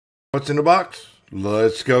What's in the box?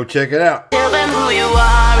 Let's go check it out. Tell them who you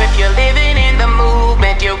are. If you're living in the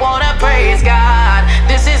movement, you wanna praise God.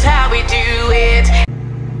 This is how we do it.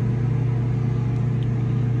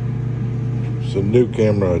 It's a new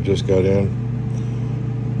camera I just got in.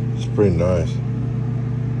 It's pretty nice.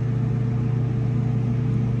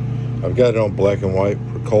 I've got it on black and white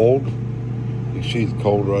for cold. You see the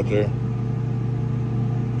cold right there?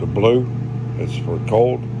 The blue is for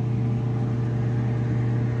cold.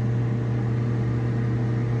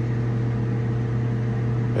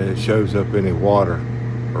 And it shows up any water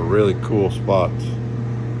or really cool spots.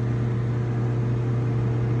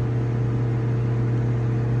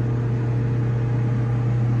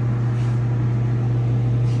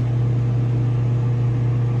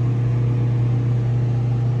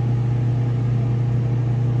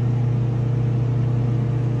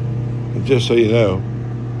 And just so you know,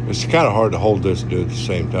 it's kind of hard to hold this and do it at the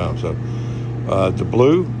same time. So the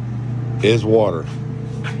blue is water.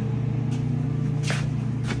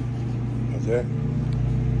 There.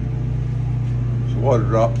 So water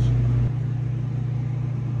drops.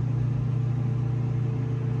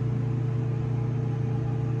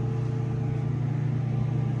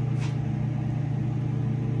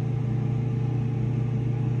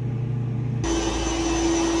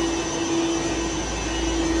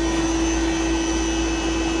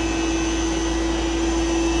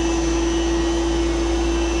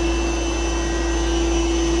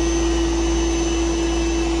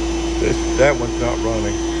 That one's not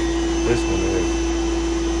running. This one is.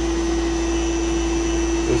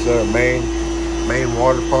 This is our main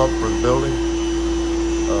water pump for the building.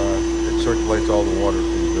 It circulates all the water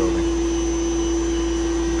through the building.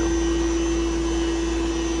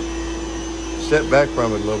 Step back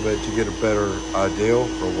from it a little bit to get a better idea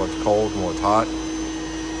for what's cold and what's hot.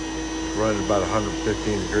 It's running about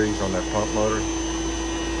 115 degrees on that pump motor.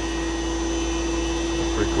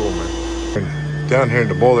 That's pretty cool, man. Down here in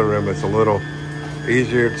the boiler room, it's a little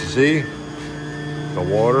easier to see the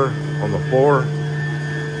water on the floor.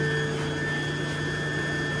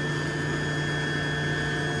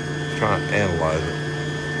 Just trying to analyze it.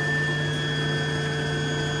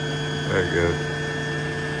 Very good.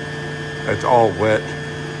 It's all wet.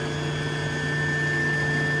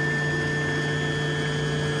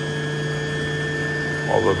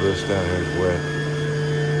 All of this down here is wet.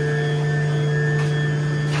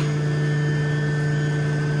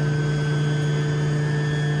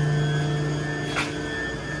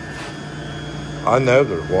 I know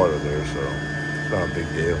there's water there, so it's not a big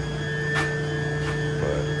deal.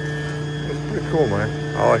 But it's pretty cool, man.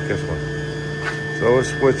 I like this one. So let's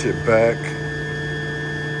switch it back.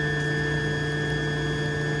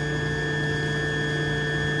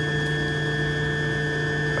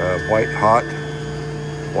 White hot.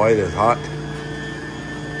 White is hot.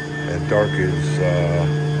 And dark is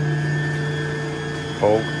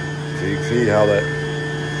cold. So you can see how that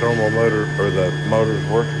thermal motor, or the motor's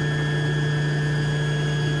working.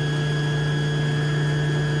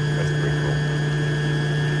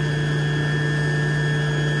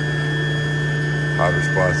 Hydro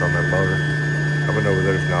splice on that motor. Up and over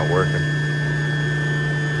there is not working.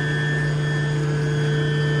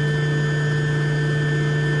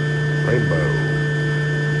 Rainbow.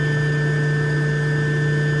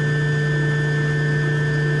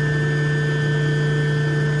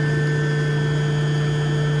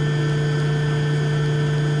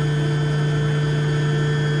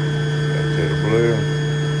 That's it, the blue.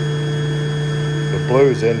 The blue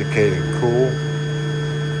is indicating cool,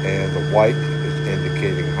 and the white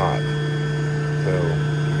indicating hot. So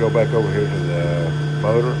we go back over here to the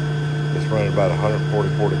motor. It's running about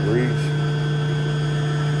 144 degrees.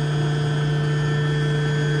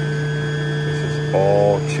 This is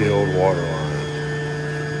all chilled water line.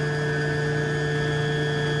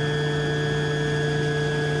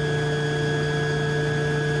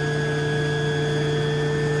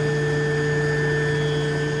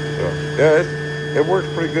 So yeah, it works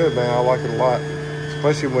pretty good, man. I like it a lot.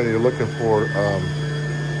 Especially when you're looking for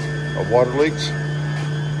water leaks.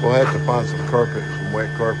 We'll have to find some carpet, some wet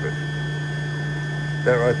carpet.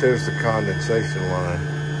 That right there's the condensation line.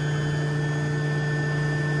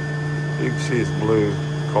 You can see it's blue,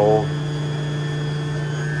 cold.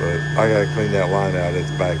 But I gotta clean that line out, it's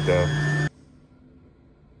backed up.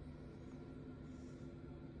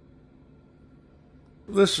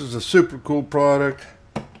 This is a super cool product.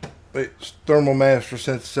 It's Thermal Master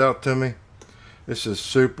sent this out to me. This is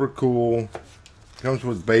super cool. Comes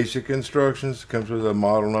with basic instructions. Comes with a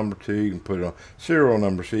model number too. You can put it on serial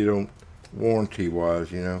number so you don't warranty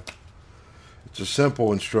wise, you know. It's a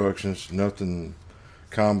simple instructions, nothing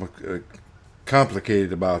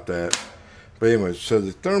complicated about that. But anyway, so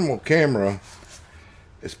the thermal camera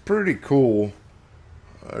is pretty cool.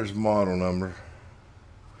 There's a model number.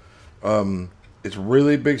 It's a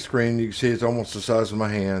really big screen. You can see it's almost the size of my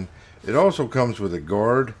hand. It also comes with a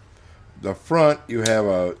guard. The front, you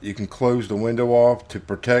can close the window off to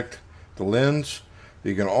protect the lens.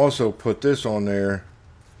 You can also put this on there,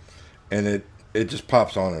 and it just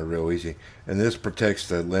pops on there real easy. And this protects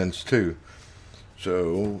the lens too.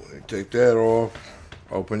 So take that off,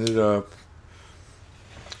 open it up.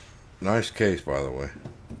 Nice case, by the way.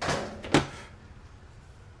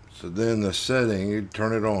 So then the setting, you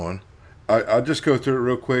turn it on. I'll just go through it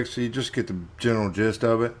real quick so you just get the general gist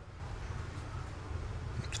of it.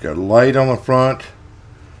 It's got a light on the front.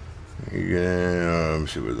 Let me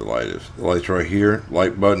see where the light is. The light's right here,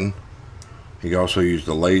 light button. You can also use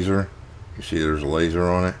the laser. You see there's a laser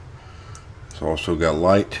on it. It's also got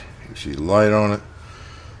light. You see the light on it.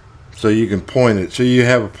 So you can point it. So you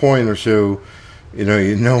have a pointer so you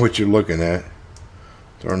know what you're looking at.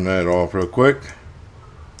 Turn that off real quick.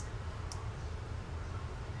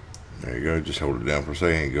 There you go. Just hold it down for a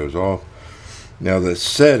second. It goes off. Now the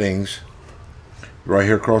settings, right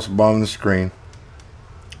here across the bottom of the screen.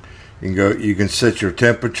 You can set your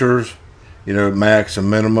temperatures, max and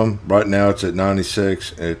minimum. Right now it's at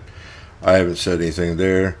 96. I haven't set anything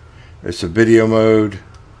there. It's a video mode,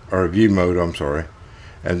 or a view mode, I'm sorry.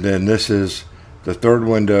 And then this is the third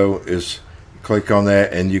window. Is click on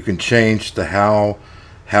that and you can change the how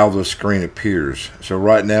the screen appears. So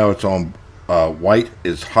right now it's on white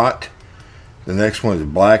is hot. The next one is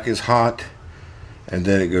black is hot. And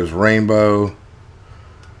then it goes rainbow.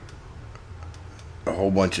 A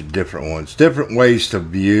whole bunch of different ones. Different ways to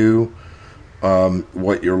view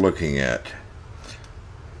what you're looking at.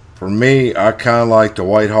 For me, I kind of like the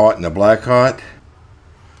white hot and the black hot.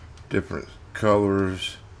 Different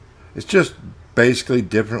colors. It's just basically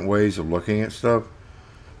different ways of looking at stuff.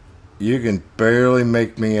 You can barely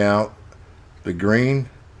make me out. The green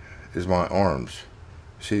is my arms.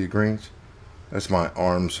 See the greens? That's my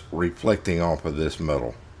arms reflecting off of this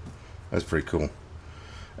metal. That's pretty cool.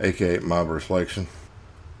 AKA my reflection.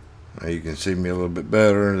 Now you can see me a little bit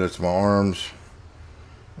better. That's my arms.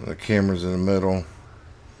 The camera's in the middle.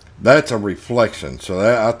 That's a reflection, so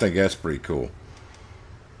I think that's pretty cool.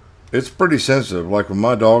 It's pretty sensitive. Like when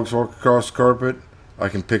my dogs walk across the carpet, I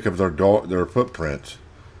can pick up their footprints.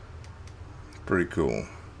 Pretty cool.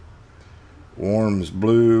 Warm is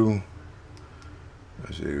blue.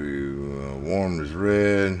 Let's see, warm is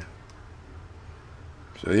red.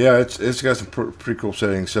 So yeah, it's got some pretty cool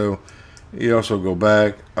settings. So you also go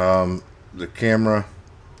back, the camera.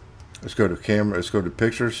 Let's go to camera. Let's go to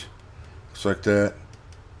pictures. Select that.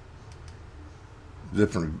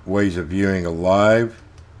 Different ways of viewing a live.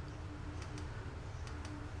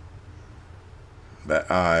 That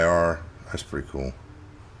IR, that's pretty cool.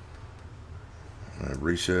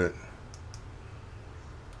 Reset.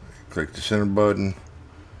 Click the center button.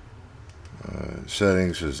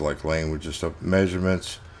 Settings is like language and stuff.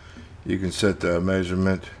 Measurements. You can set the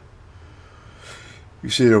measurement. You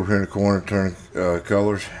see it over here in the corner. Turn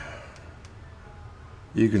colors.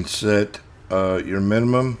 You can set your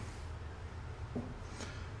minimum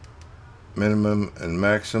and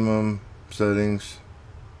maximum settings,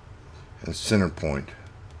 and center point.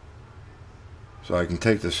 So I can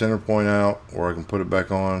take the center point out, or I can put it back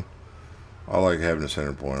on. I like having the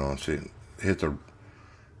center point on. See, hit the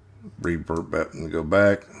revert button to go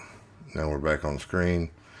back. Now we're back on the screen.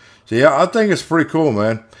 So yeah, I think it's pretty cool,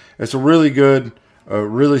 man. It's a really good,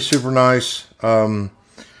 really super nice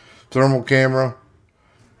thermal camera.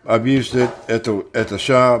 I've used it at the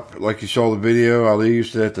shop, like you saw the video. I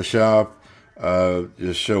used it at the shop,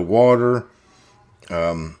 just show water.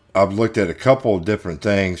 I've looked at a couple of different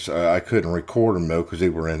things. I couldn't record them though because they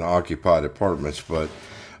were in occupied apartments. But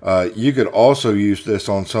you could also use this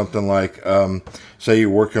on something like, say you're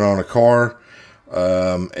working on a car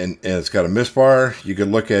and it's got a misfire. You could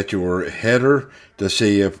look at your header to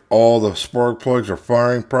see if all the spark plugs are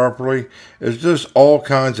firing properly. It's just all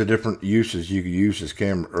kinds of different uses you could use this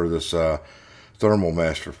camera or this thermal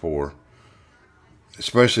master for.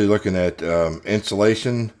 Especially looking at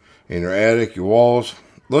insulation in your attic, your walls.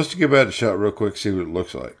 Let's give that a shot real quick, see what it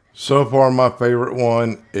looks like. So far, my favorite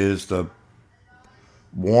one is the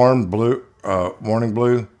warm blue, warning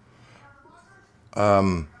blue.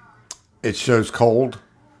 It shows cold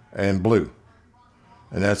and blue,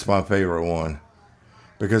 and that's my favorite one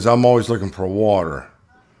because I'm always looking for water.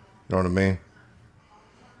 You know what I mean?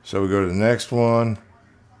 So we go to the next one.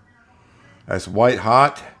 That's white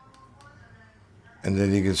hot, and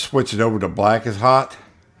then you can switch it over to black is hot.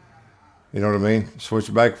 You know what I mean?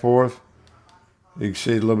 Switch back and forth. You can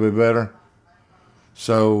see it a little bit better.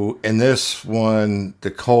 So in this one,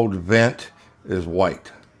 the cold vent is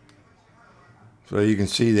white. So you can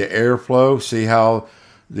see the airflow. See how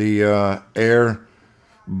the air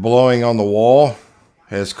blowing on the wall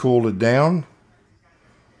has cooled it down.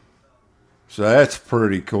 So that's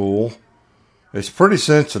pretty cool. It's pretty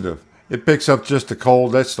sensitive. It picks up just the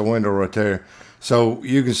cold. That's the window right there. So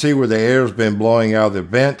you can see where the air's been blowing out of the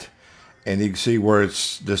vent, and you can see where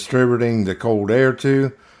it's distributing the cold air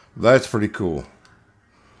to. That's pretty cool.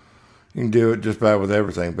 You can do it just about with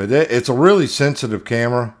everything. But it's a really sensitive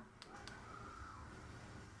camera.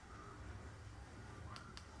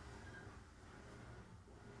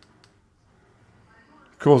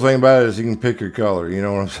 Cool thing about it is you can pick your color. You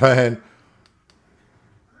know what I'm saying?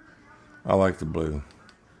 I like the blue.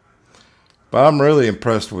 But I'm really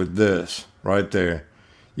impressed with this right there.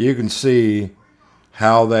 You can see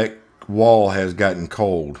how that wall has gotten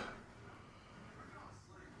cold.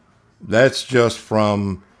 That's just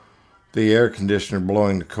from the air conditioner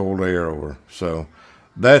blowing the cold air over. So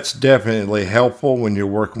that's definitely helpful when you're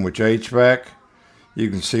working with HVAC.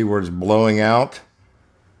 You can see where it's blowing out.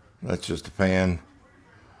 That's just a fan.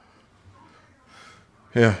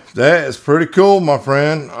 Yeah, that is pretty cool, my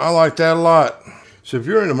friend. I like that a lot. So if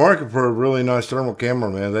you're in the market for a really nice thermal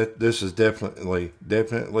camera, man, this is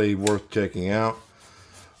definitely worth checking out.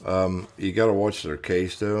 You got to watch their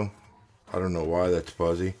case, though. I don't know why that's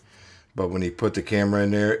fuzzy, but when you put the camera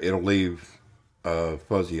in there, it'll leave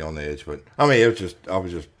fuzzy on the edge. But I mean, I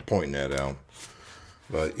was just pointing that out.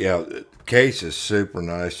 But yeah, the case is super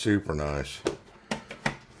nice, super nice.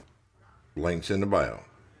 Links in the bio.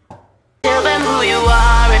 Tell them who you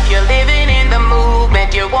are. If you're living in the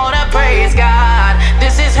movement, you wanna praise God.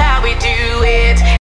 This is how we do it.